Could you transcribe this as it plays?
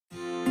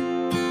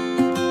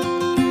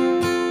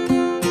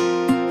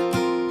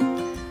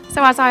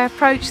So as I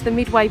approach the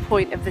midway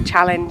point of the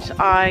challenge,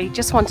 I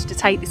just wanted to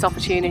take this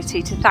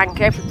opportunity to thank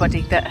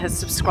everybody that has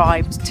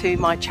subscribed to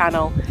my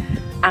channel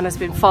and has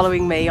been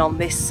following me on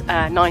this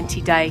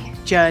 90-day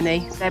journey.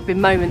 There have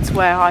been moments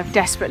where I've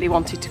desperately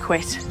wanted to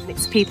quit.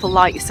 It's people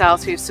like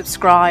yourselves who've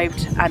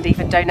subscribed and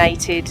even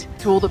donated.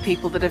 To all the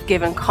people that have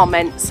given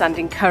comments and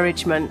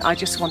encouragement, I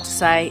just want to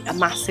say a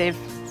massive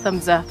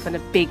thumbs up and a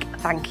big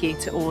thank you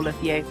to all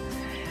of you.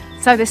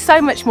 So there's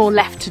so much more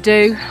left to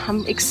do.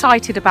 I'm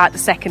excited about the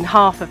second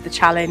half of the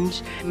challenge.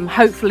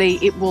 Hopefully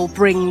it will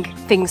bring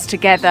things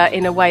together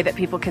in a way that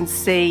people can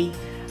see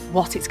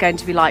what it's going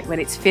to be like when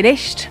it's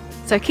finished.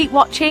 So keep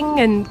watching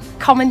and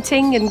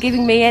commenting and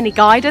giving me any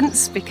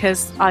guidance,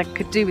 because I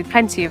could do with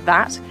plenty of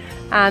that.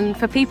 And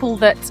for people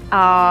that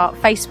are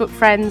Facebook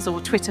friends or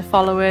Twitter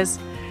followers,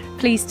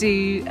 please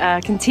do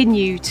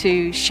continue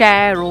to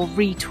share or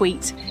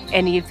retweet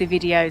any of the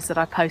videos that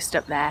I post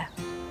up there.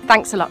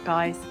 Thanks a lot,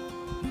 guys.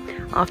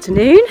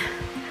 Afternoon.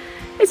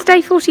 It's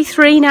day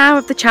 43 now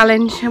of the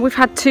challenge, and we've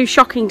had 2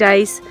 shocking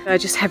days.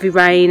 Just heavy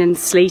rain and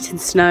sleet and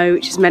snow,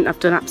 which has meant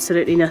I've done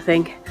absolutely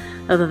nothing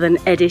other than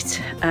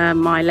edit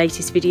my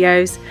latest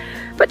videos.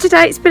 But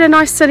today it's been a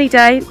nice sunny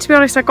day. To be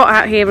honest, I got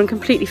out here and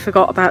completely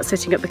forgot about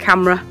setting up the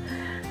camera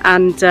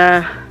and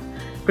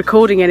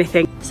recording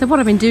anything. So what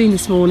I've been doing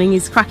this morning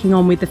is cracking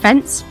on with the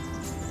fence.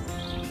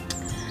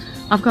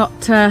 I've got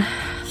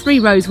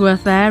 3 rows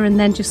worth there, and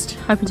then just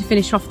hoping to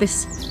finish off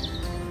these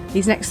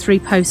next 3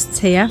 posts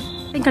here.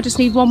 I think I just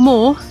need 1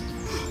 more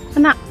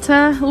and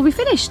that will be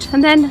finished,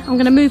 and then I'm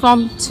going to move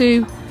on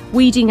to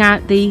weeding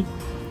out the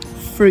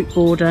fruit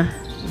border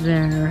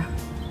there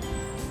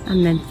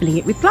and then filling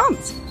it with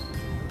plants.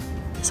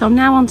 So I'm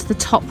now onto the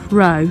top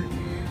row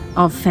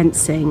of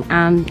fencing,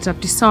 and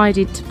I've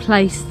decided to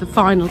place the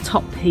final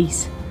top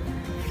piece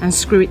and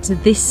screw it to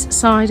this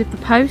side of the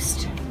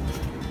post.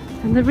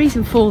 And the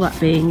reason for that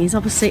being is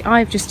obviously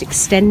I've just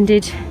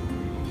extended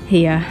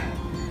here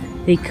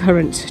the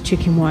current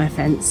chicken wire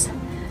fence,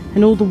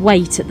 and all the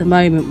weight at the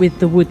moment with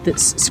the wood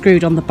that's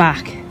screwed on the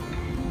back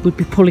would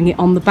be pulling it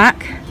on the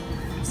back.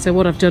 So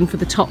what I've done for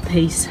the top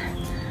piece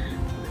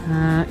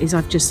is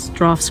I've just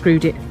draft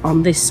screwed it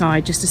on this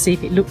side just to see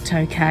if it looked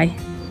okay,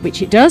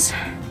 which it does,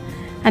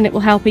 and it will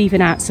help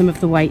even out some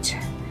of the weight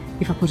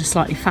if I put a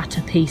slightly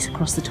fatter piece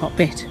across the top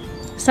bit.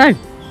 So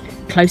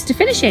close to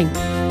finishing.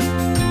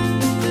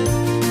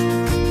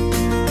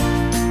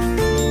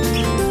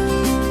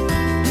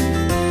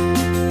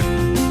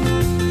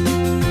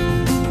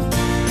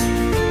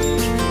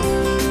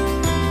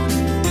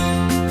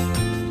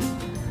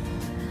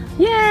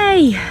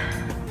 Yay!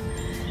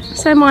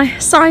 So my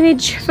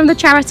signage from the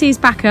charity is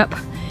back up.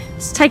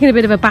 It's taken a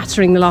bit of a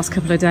battering the last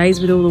couple of days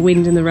with all the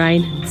wind and the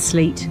rain and the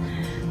sleet.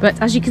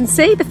 But as you can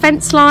see, the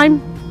fence line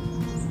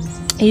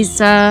is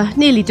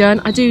nearly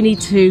done. I do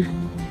need to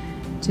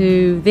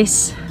do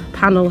this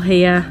panel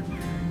here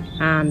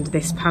and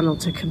this panel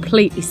to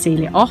completely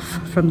seal it off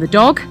from the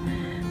dog.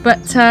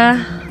 But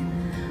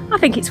I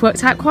think it's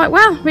worked out quite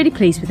well. Really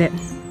pleased with it.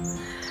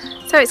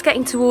 So it's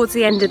getting towards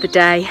the end of the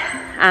day,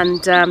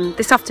 and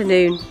this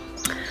afternoon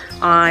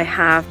I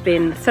have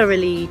been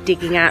thoroughly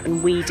digging out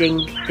and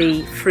weeding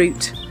the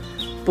fruit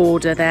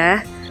border there.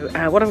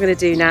 What I'm going to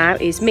do now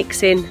is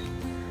mix in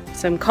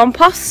some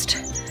compost,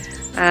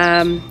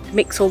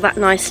 mix all that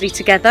nicely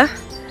together,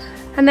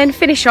 and then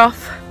finish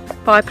off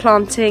by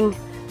planting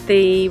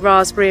the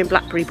raspberry and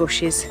blackberry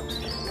bushes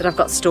that I've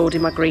got stored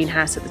in my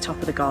greenhouse at the top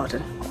of the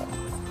garden.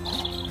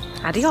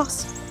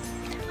 Adios.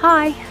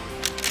 Hi.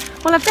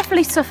 Well, I've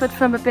definitely suffered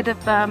from a bit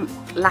of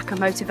lack of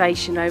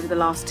motivation over the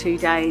last 2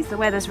 days. The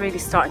weather's really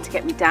starting to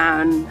get me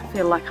down. I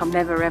feel like I'm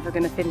never ever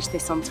going to finish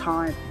this on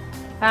time.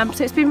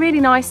 So it's been really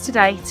nice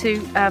today to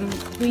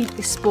weed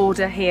this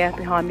border here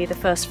behind me, the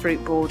first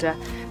fruit border,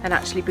 and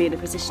actually be in a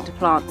position to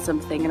plant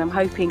something. And I'm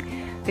hoping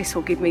this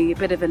will give me a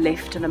bit of a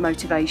lift and a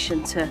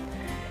motivation to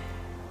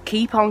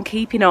keep on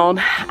keeping on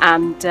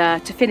and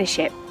to finish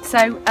it.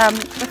 So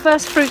the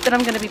first fruit that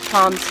I'm going to be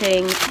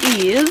planting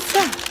is,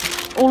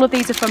 all of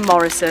these are from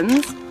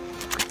Morrison's,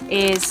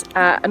 is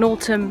an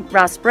autumn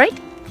raspberry,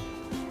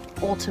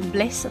 Autumn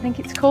Bliss I think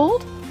it's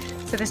called.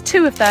 So there's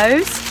 2 of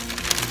those,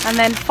 and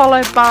then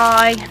followed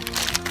by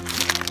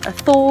a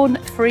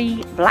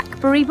thorn-free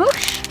blackberry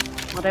bush,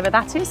 whatever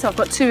that is. So I've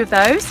got 2 of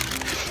those,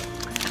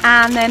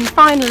 and then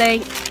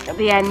finally at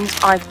the end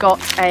I've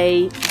got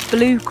a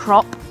blue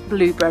crop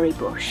blueberry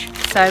bush.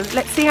 So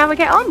let's see how we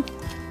get on.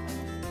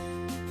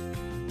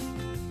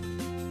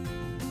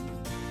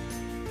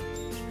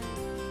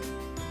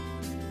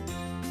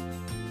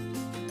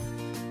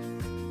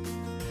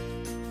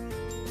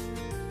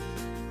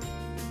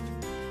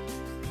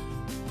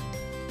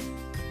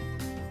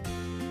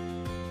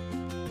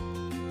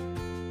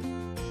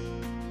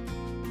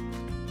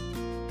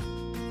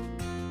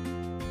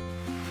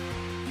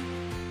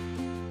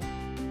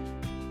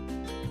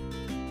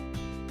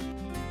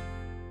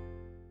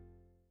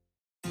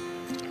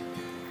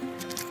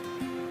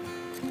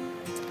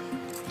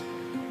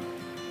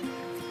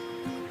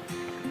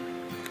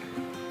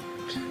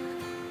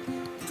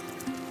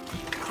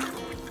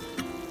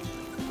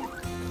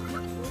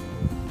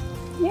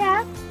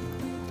 Yeah.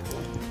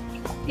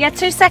 Yeah,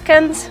 2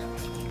 seconds.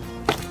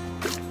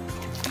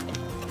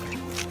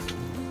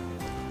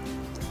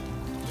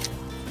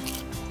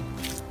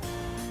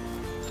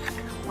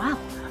 Well,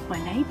 my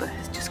neighbour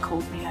has just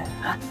called me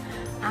over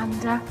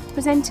and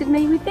presented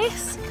me with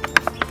this.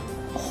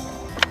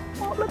 Oh,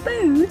 bottle of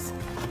booze.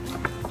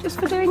 Just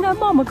for doing her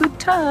mum a good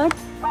turn.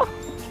 Oh,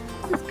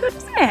 it's good,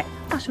 isn't it?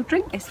 I shall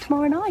drink this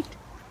tomorrow night.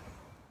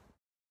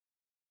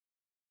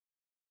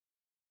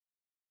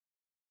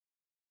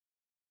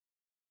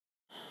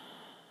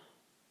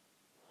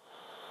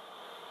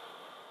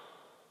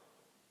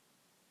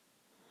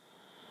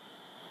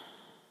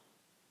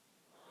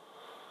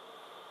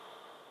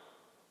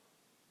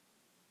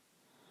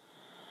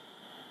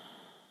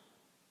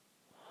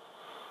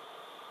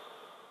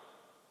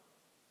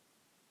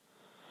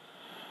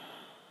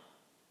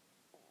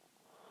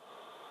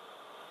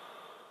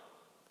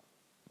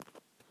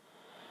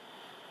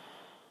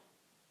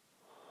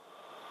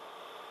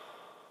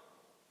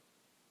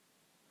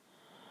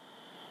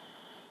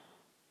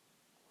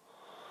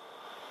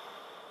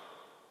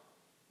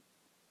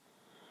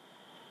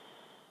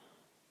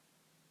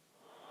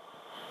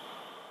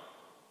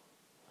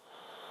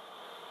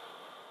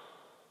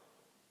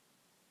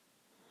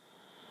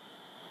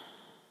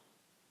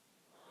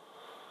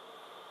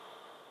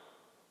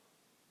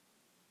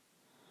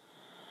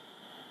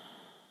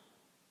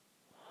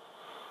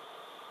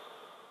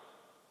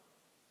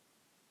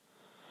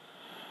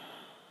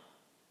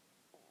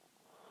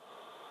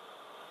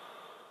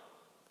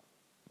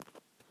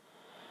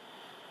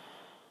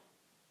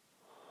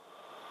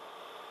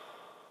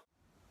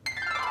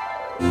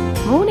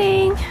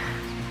 Morning!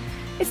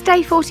 It's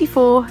day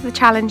 44 of the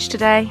challenge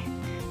today,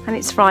 and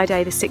it's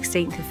Friday the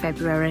 16th of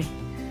February.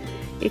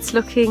 It's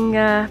looking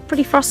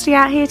pretty frosty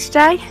out here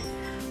today.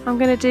 I'm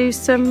going to do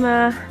some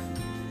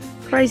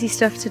crazy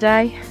stuff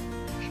today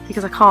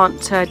because I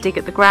can't dig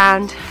at the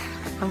ground.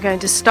 I'm going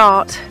to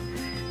start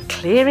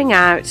clearing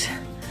out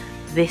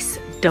this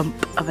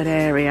dump of an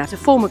area. It's a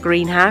former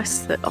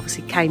greenhouse that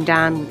obviously came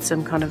down with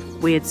some kind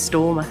of weird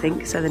storm, I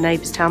think, so the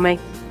neighbours tell me.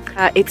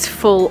 It's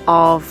full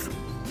of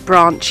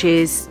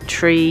branches,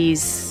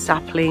 trees,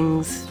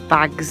 saplings,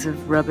 bags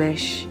of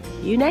rubbish,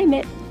 you name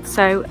it.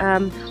 So I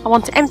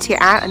want to empty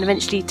it out and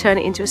eventually turn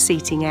it into a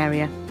seating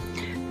area.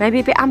 Maybe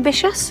a bit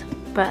ambitious,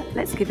 but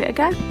let's give it a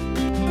go.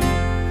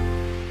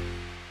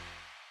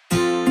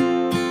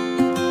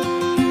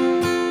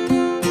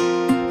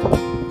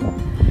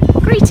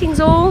 Greetings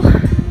all,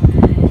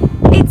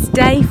 it's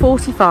day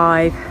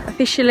 45,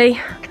 officially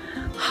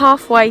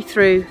halfway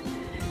through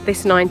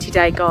this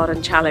 90-day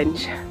garden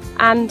challenge,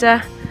 and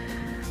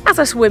as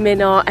us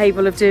women are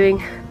able of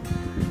doing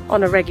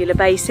on a regular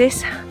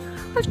basis,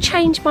 I've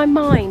changed my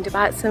mind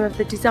about some of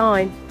the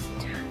design.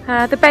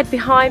 The bed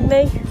behind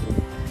me,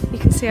 you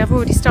can see I've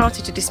already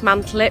started to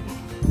dismantle it.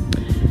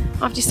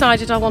 I've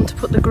decided I want to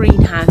put the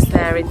greenhouse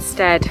there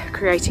instead,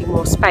 creating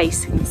more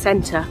space in the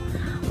centre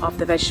of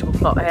the vegetable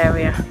plot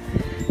area.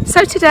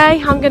 So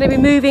today I'm going to be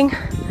moving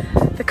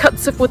the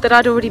cuts of wood that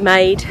I'd already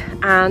made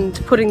and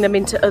putting them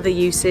into other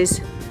uses.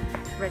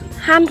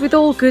 And with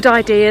all good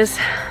ideas,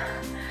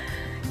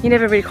 you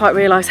never really quite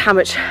realise how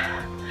much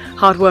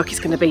hard work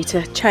it's going to be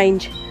to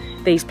change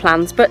these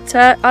plans, but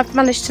I've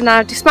managed to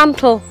now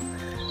dismantle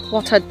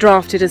what I'd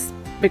drafted as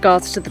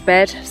regards to the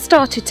bed,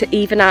 started to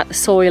even out the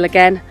soil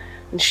again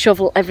and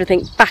shovel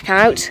everything back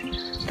out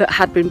that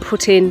had been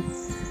put in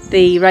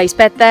the raised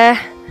bed there.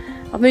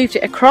 I've moved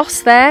it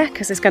across there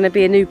because there's going to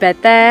be a new bed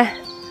there,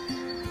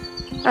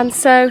 and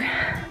so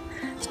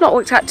it's not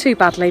worked out too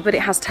badly, but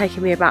it has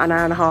taken me about an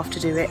hour and a half to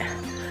do it.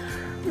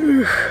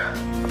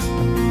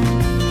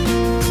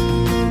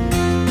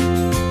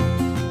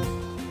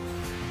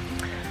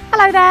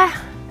 Hello there!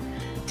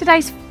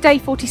 Today's day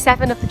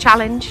 47 of the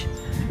challenge,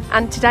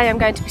 and today I'm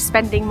going to be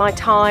spending my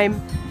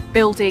time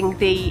building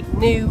the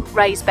new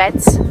raised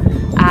beds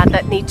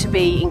that need to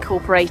be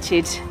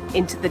incorporated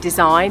into the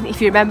design.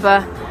 If you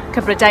remember a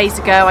couple of days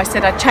ago I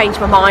said I'd changed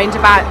my mind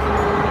about,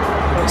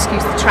 oh,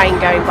 excuse the train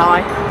going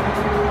by,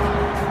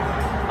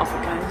 off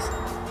it goes.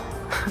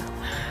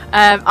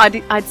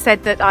 I'd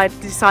said that I'd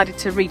decided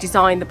to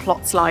redesign the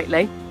plot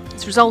slightly.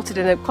 It's resulted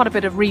in quite a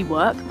bit of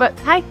rework, but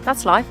hey,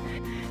 that's life.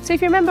 So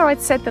if you remember,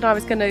 I'd said that I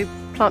was going to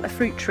plant a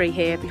fruit tree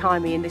here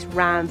behind me in this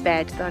round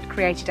bed that I'd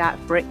created out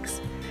of bricks.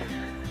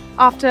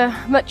 After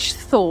much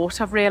thought,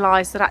 I've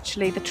realised that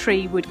actually the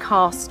tree would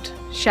cast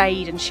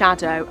shade and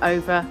shadow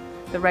over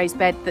the raised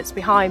bed that's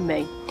behind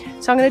me.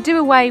 So I'm going to do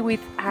away with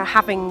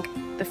having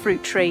the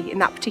fruit tree in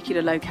that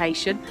particular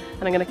location,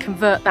 and I'm going to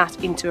convert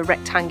that into a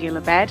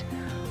rectangular bed.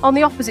 On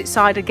the opposite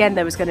side again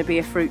there was going to be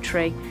a fruit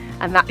tree,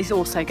 and that is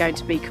also going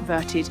to be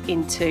converted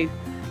into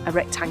a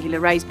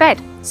rectangular raised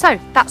bed. So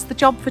that's the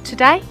job for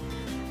today,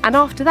 and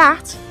after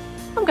that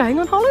I'm going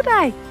on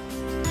holiday.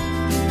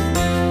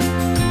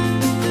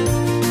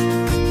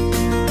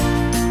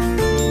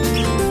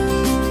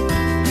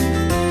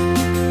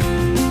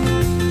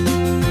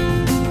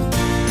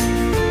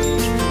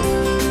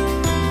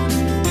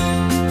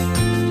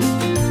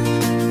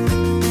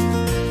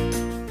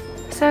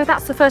 So So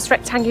that's the first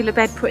rectangular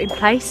bed put in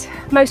place,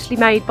 mostly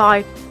made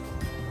by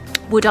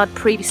wood I'd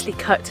previously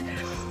cut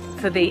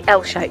for the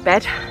L-shaped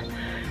bed.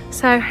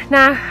 So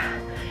now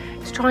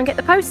to try and get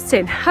the posts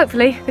in.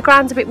 Hopefully the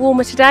ground's a bit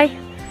warmer today,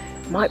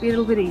 might be a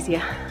little bit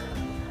easier.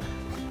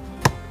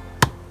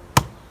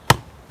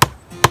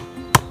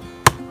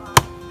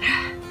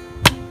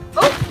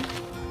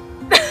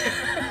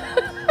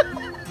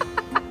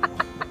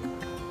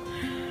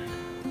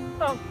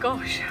 Oh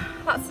gosh,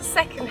 that's the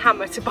second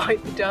hammer to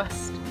bite the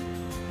dust.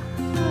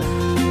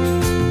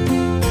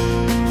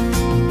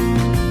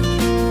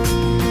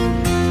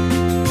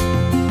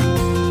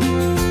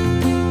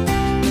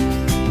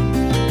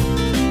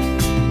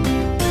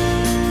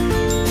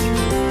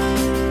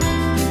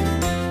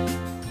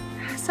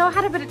 So I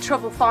had a bit of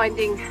trouble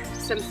finding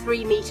some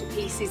 3-metre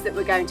pieces that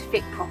were going to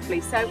fit properly,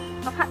 so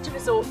I've had to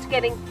resort to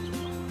getting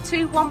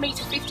 2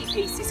 1m50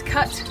 pieces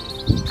cut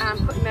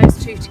and putting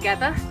those two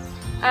together.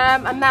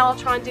 And now I'll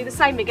try and do the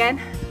same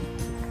again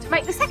to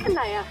make the second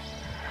layer.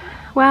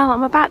 Well,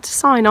 I'm about to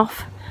sign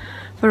off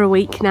for a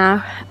week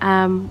now.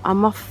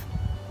 I'm off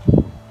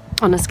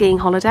on a skiing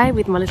holiday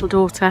with my little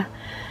daughter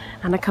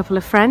and a couple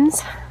of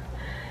friends,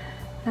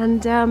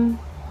 and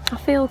I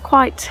feel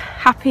quite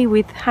happy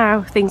with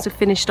how things have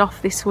finished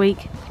off this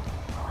week.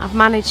 I've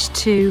managed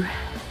to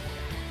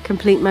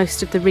complete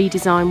most of the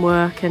redesign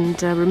work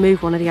and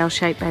remove one of the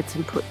L-shaped beds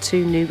and put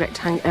 2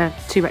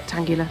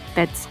 rectangular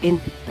beds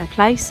in their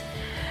place.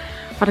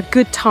 Had a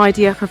good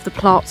tidy up of the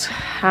plot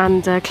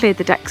and cleared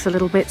the decks a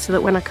little bit so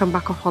that when I come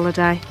back off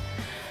holiday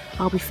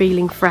I'll be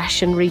feeling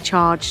fresh and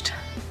recharged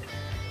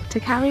to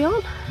carry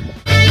on.